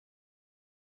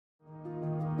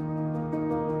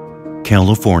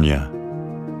California.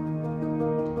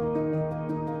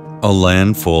 A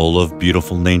land full of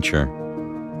beautiful nature.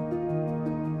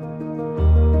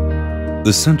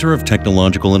 The center of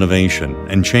technological innovation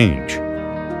and change.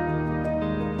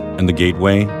 And the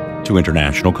gateway to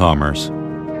international commerce.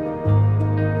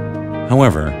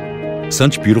 However,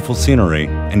 such beautiful scenery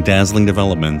and dazzling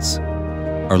developments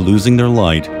are losing their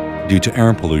light due to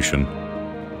air pollution.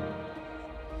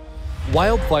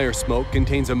 Wildfire smoke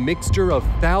contains a mixture of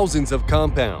thousands of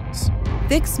compounds.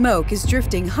 Thick smoke is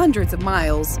drifting hundreds of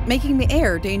miles, making the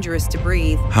air dangerous to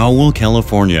breathe. How will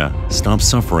California stop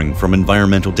suffering from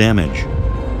environmental damage?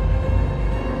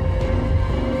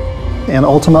 And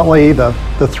ultimately, the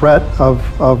threat of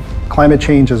climate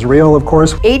change is real, of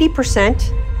course.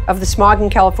 80% of the smog in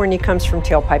California comes from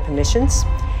tailpipe emissions.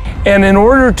 And in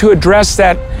order to address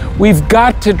that, we've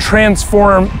got to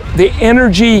transform the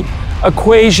energy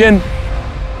equation.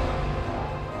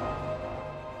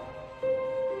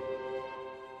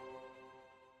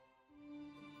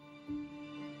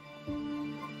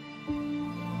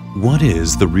 What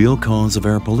is the real cause of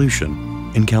air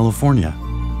pollution in California?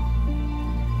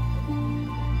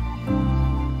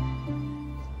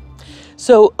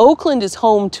 So Oakland is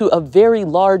home to a very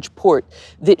large port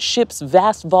that ships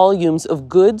vast volumes of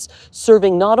goods,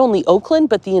 serving not only Oakland,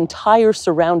 but the entire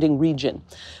surrounding region.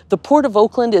 The Port of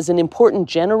Oakland is an important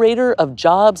generator of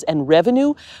jobs and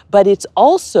revenue, but it's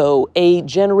also a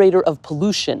generator of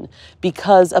pollution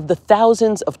because of the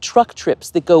thousands of truck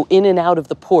trips that go in and out of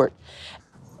the port.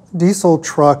 Diesel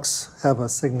trucks have a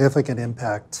significant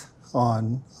impact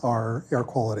on our air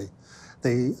quality.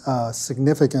 They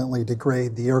significantly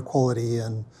degrade the air quality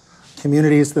in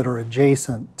communities that are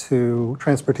adjacent to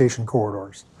transportation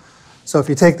corridors. So if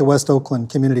you take the West Oakland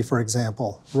community, for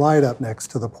example, right up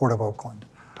next to the Port of Oakland,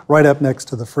 right up next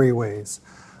to the freeways,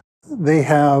 they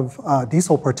have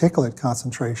diesel particulate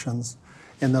concentrations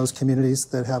in those communities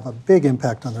that have a big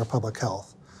impact on their public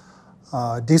health.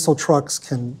 Diesel trucks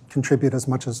can contribute as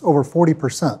much as over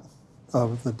 40%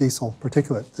 of the diesel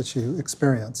particulate that you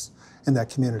experience in that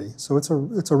community. So it's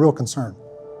a real concern.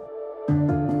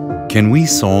 Can we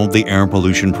solve the air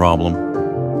pollution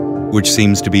problem, which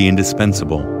seems to be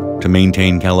indispensable to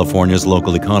maintain California's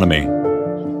local economy?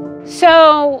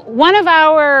 So one of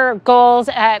our goals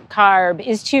at CARB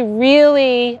is to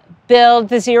really build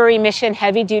the zero-emission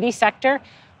heavy-duty sector,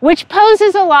 which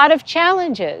poses a lot of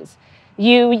challenges.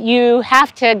 You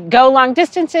have to go long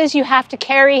distances, you have to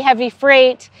carry heavy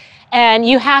freight, and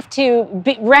you have to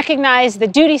recognize the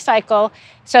duty cycle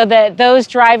so that those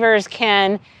drivers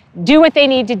can do what they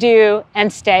need to do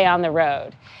and stay on the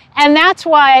road. And that's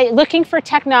why looking for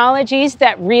technologies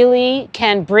that really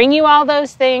can bring you all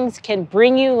those things, can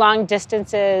bring you long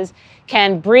distances,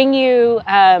 can bring you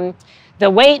the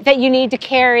weight that you need to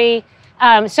carry.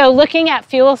 So looking at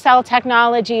fuel cell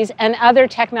technologies and other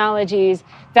technologies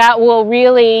that will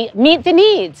really meet the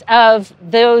needs of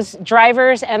those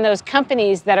drivers and those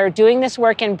companies that are doing this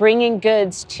work and bringing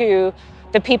goods to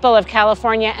the people of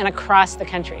California and across the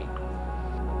country.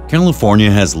 California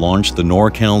has launched the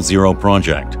NorCAL Zero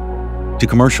project to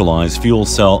commercialize fuel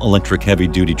cell electric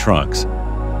heavy-duty trucks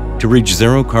to reach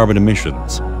zero carbon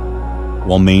emissions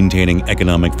while maintaining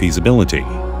economic feasibility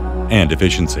and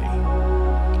efficiency.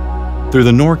 Through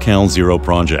the NorCAL Zero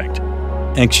project,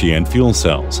 XCIENT fuel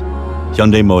cells,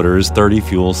 Hyundai Motors' 30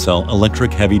 fuel cell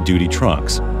electric heavy-duty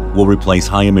trucks will replace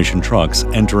high-emission trucks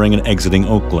entering and exiting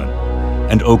Oakland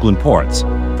and Oakland ports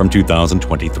from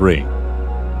 2023.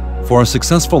 For a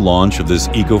successful launch of this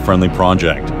eco-friendly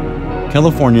project,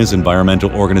 California's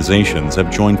environmental organizations have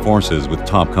joined forces with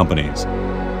top companies.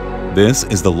 This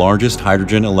is the largest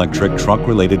hydrogen electric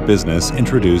truck-related business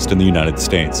introduced in the United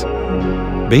States.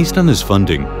 Based on this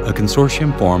funding, a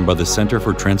consortium formed by the Center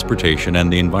for Transportation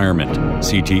and the Environment,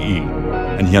 CTE,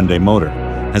 and Hyundai Motor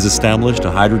has established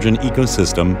a hydrogen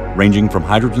ecosystem ranging from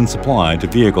hydrogen supply to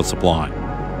vehicle supply,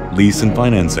 lease and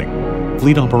financing,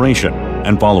 fleet operation,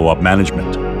 and follow-up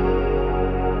management.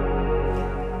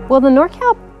 Well, the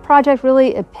NorCal project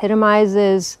really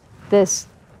epitomizes this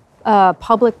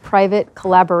public-private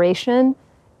collaboration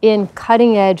in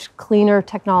cutting-edge, cleaner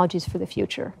technologies for the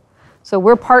future. So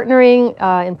we're partnering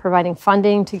in providing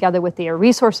funding together with the Air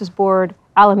Resources Board,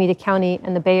 Alameda County,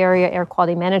 and the Bay Area Air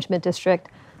Quality Management District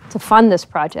to fund this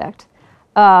project.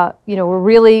 We're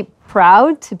really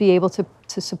proud to be able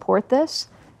to support this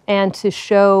and to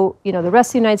show the rest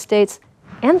of the United States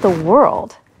and the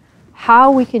world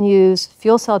how we can use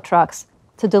fuel cell trucks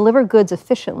to deliver goods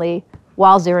efficiently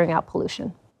while zeroing out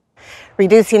pollution.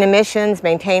 Reducing emissions,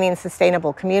 maintaining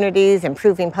sustainable communities,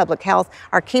 improving public health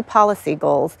are key policy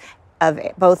goals. of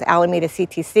both Alameda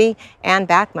CTC and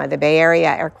BACMA, the Bay Area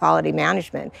Air Quality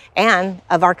Management, and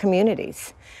of our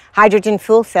communities. Hydrogen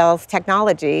fuel cells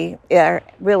technology are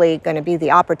really going to be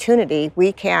the opportunity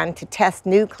we can to test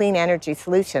new clean energy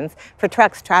solutions for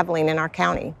trucks traveling in our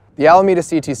county. The Alameda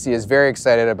CTC is very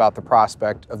excited about the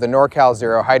prospect of the NorCAL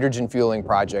Zero hydrogen fueling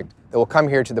project that will come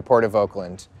here to the Port of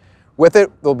Oakland. With it,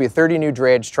 there will be 30 new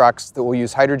drayage trucks that will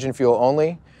use hydrogen fuel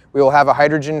only. We will have a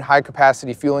hydrogen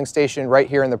high-capacity fueling station right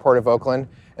here in the Port of Oakland.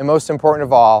 And most important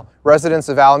of all, residents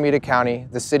of Alameda County,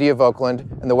 the City of Oakland,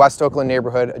 and the West Oakland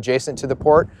neighborhood adjacent to the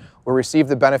port will receive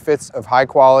the benefits of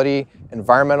high-quality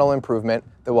environmental improvement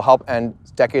that will help end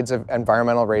decades of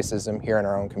environmental racism here in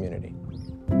our own community.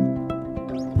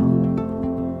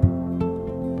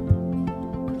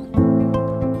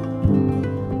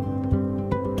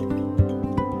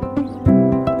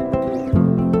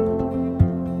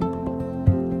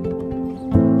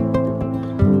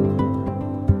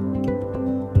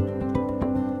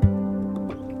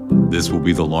 This will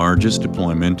be the largest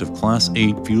deployment of Class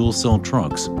 8 fuel cell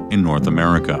trucks in North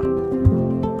America.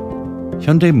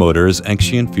 Hyundai Motors'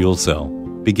 Xi'an fuel cell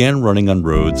began running on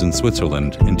roads in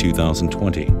Switzerland in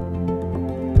 2020.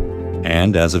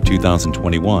 And as of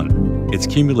 2021, its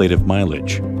cumulative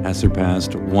mileage has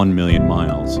surpassed 1 million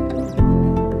miles.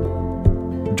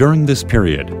 During this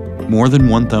period, more than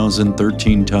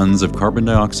 1,013 tons of carbon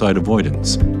dioxide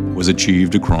avoidance was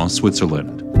achieved across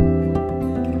Switzerland.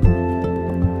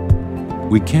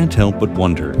 We can't help but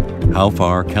wonder how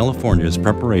far California's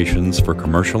preparations for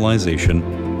commercialization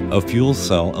of fuel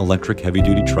cell electric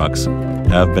heavy-duty trucks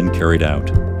have been carried out.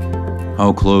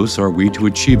 How close are we to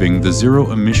achieving the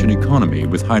zero-emission economy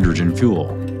with hydrogen fuel?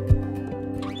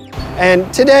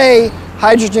 And today,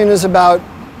 hydrogen is about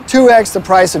 2x the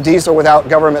price of diesel without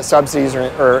government subsidies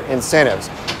or incentives.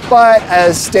 But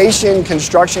as station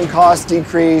construction costs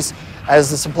decrease,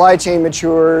 as the supply chain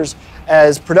matures,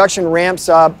 as production ramps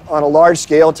up on a large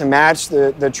scale to match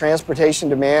the transportation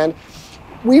demand,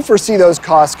 we foresee those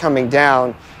costs coming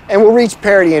down and will reach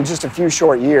parity in just a few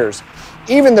short years.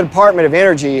 Even the Department of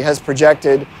Energy has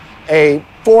projected a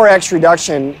 4x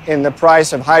reduction in the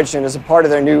price of hydrogen as a part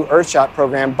of their new Earthshot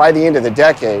program by the end of the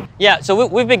decade. Yeah, so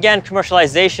we began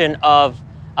commercialization of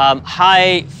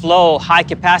high flow, high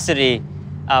capacity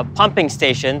pumping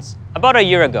stations about a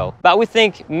year ago. But we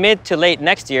think mid to late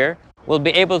next year, we'll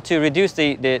be able to reduce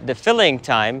the filling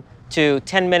time to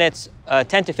 10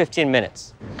 to 15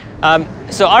 minutes.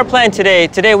 So our plan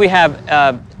today we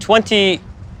have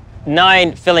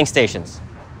 29 filling stations.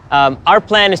 Our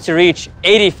plan is to reach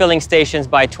 80 filling stations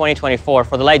by 2024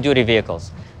 for the light-duty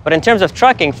vehicles. But in terms of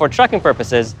trucking, for trucking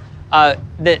purposes,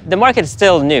 the market is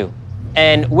still new.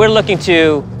 And we're looking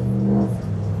to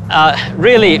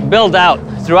really build out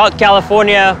throughout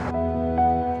California.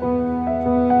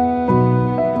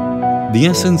 The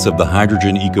essence of the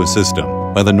hydrogen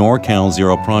ecosystem by the NorCAL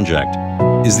Zero project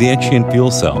is the Xi'an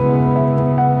fuel cell,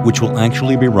 which will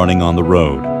actually be running on the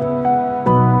road.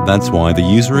 That's why the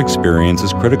user experience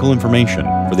is critical information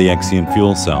for the Xi'an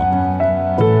fuel cell.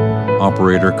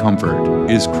 Operator comfort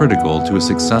is critical to a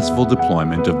successful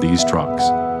deployment of these trucks.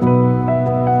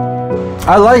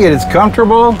 I like it. It's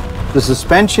comfortable. The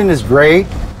suspension is great.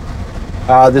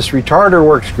 This retarder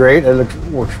works great. It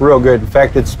works real good. In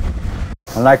fact,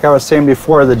 and like I was saying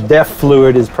before, the DEF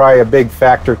fluid is probably a big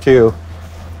factor too.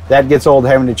 That gets old,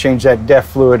 having to change that DEF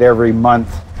fluid every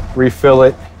month, refill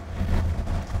it,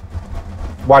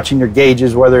 watching your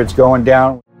gauges, whether it's going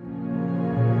down.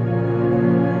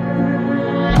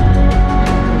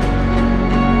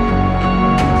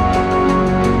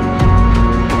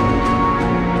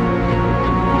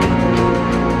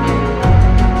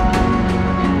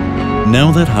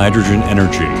 Now that hydrogen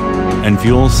energy and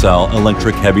fuel cell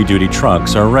electric heavy-duty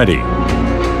trucks are ready,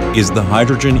 is the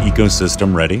hydrogen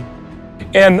ecosystem ready?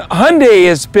 And Hyundai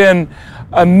has been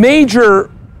a major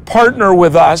partner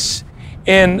with us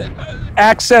in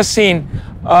accessing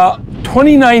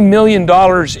 $29 million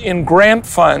in grant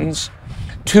funds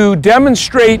to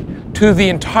demonstrate to the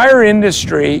entire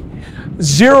industry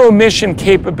zero-emission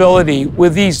capability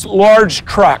with these large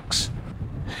trucks.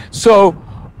 So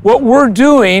what we're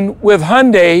doing with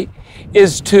Hyundai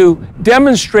is to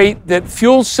demonstrate that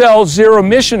fuel cell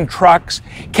zero-emission trucks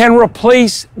can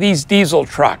replace these diesel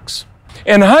trucks.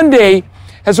 And Hyundai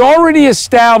has already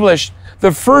established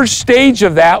the first stage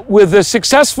of that with the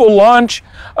successful launch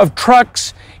of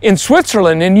trucks in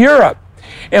Switzerland, in Europe.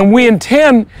 And we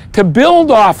intend to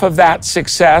build off of that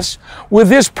success with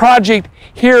this project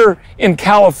here in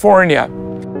California.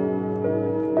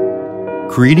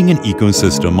 Creating an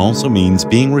ecosystem also means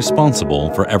being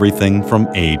responsible for everything from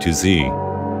A to Z.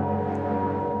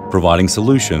 providing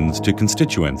solutions to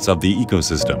constituents of the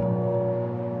ecosystem.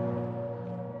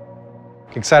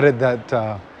 Excited that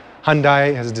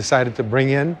Hyundai has decided to bring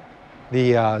in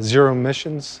the zero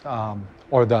emissions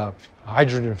or the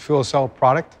hydrogen fuel cell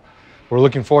product. We're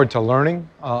looking forward to learning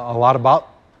a lot about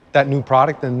that new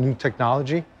product and new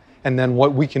technology, and then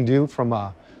what we can do from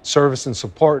a service and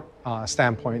support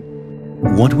standpoint.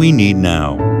 What we need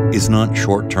now is not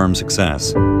short-term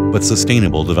success, but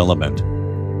sustainable development.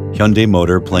 Hyundai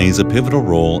Motor plays a pivotal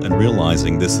role in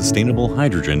realizing this sustainable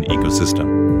hydrogen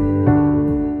ecosystem.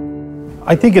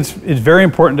 I think it's very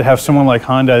important to have someone like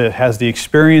Honda that has the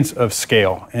experience of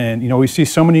scale. And we see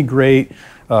so many great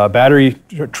battery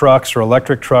trucks or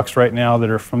electric trucks right now that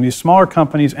are from these smaller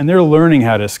companies, and they're learning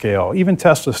how to scale. Even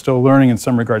Tesla's still learning in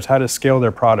some regards how to scale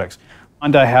their products.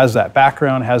 Honda has that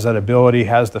background, has that ability,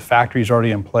 has the factories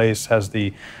already in place, has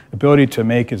the ability to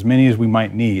make as many as we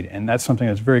might need. And that's something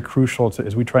that's very crucial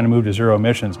as we try to move to zero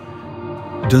emissions.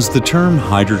 Does the term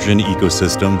hydrogen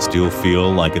ecosystem still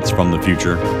feel like it's from the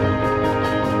future?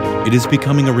 It is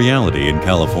becoming a reality in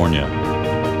California.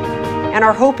 And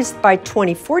our hope is by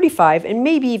 2045, and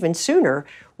maybe even sooner,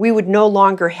 we would no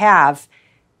longer have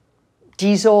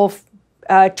diesel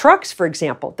trucks, for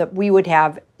example, that we would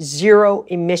have zero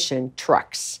emission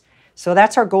trucks. So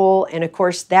that's our goal, and of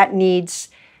course that needs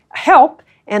help,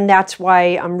 and that's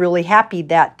why I'm really happy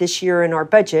that this year in our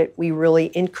budget we really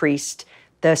increased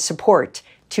the support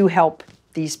to help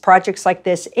these projects like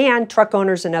this and truck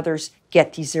owners and others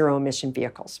get these zero emission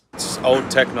vehicles. It's old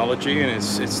technology, and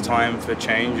it's time for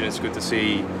change, and it's good to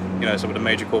see some of the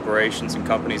major corporations and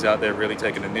companies out there really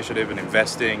taking initiative and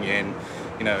investing in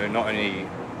not only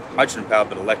hydrogen power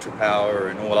but electric power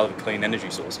and all other clean energy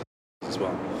sources as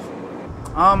well.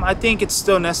 I think it's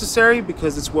still necessary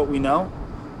because it's what we know,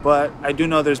 but I do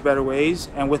know there's better ways,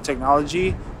 and with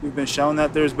technology we've been shown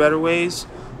that there's better ways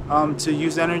to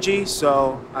use energy,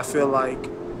 so I feel like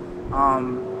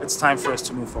it's time for us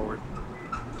to move forward.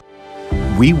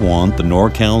 We want the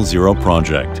NorCAL Zero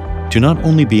project to not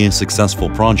only be a successful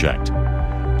project,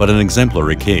 but an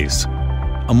exemplary case,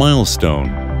 a milestone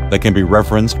that can be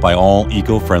referenced by all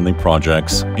eco-friendly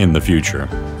projects in the future.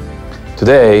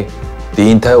 Today, the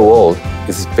entire world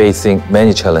is facing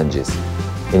many challenges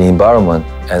in environment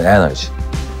and energy,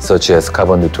 such as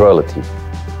carbon neutrality,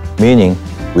 meaning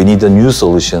we need a new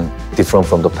solution different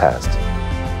from the past.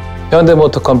 Hyundai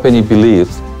Motor Company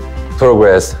believes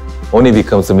progress only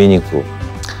becomes meaningful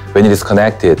when it is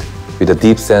connected with a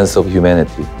deep sense of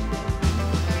humanity.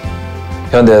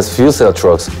 Hyundai's fuel cell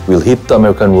trucks will hit the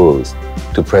American roads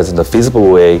to present a feasible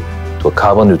way to a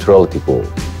carbon neutrality goal,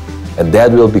 and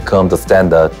that will become the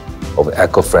standard of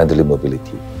eco-friendly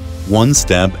mobility. One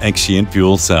step XCIENT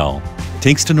fuel cell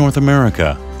takes to North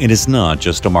America, it is not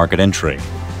just a market entry,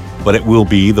 but it will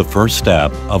be the first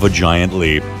step of a giant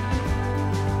leap.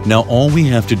 Now all we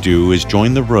have to do is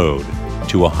join the road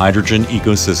to a hydrogen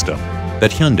ecosystem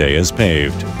that Hyundai has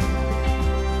paved.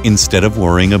 Instead of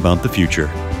worrying about the future,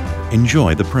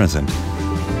 enjoy the present.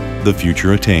 The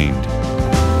future attained.